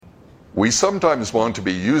We sometimes want to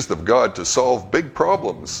be used of God to solve big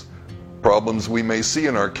problems we may see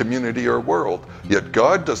in our community or world. Yet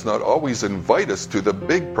God does not always invite us to the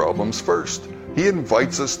big problems first. He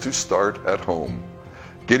invites us to start at home.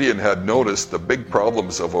 Gideon had noticed the big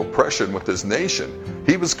problems of oppression with his nation.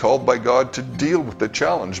 He was called by God to deal with the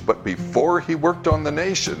challenge, but before he worked on the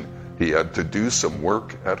nation, he had to do some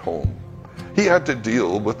work at home. He had to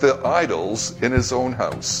deal with the idols in his own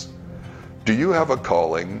house. Do you have a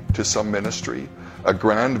calling to some ministry, a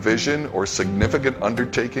grand vision or significant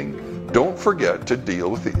undertaking? Don't forget to deal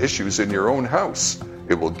with the issues in your own house.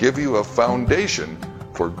 It will give you a foundation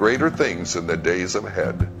for greater things in the days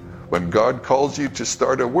ahead. When God calls you to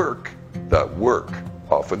start a work, that work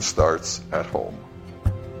often starts at home.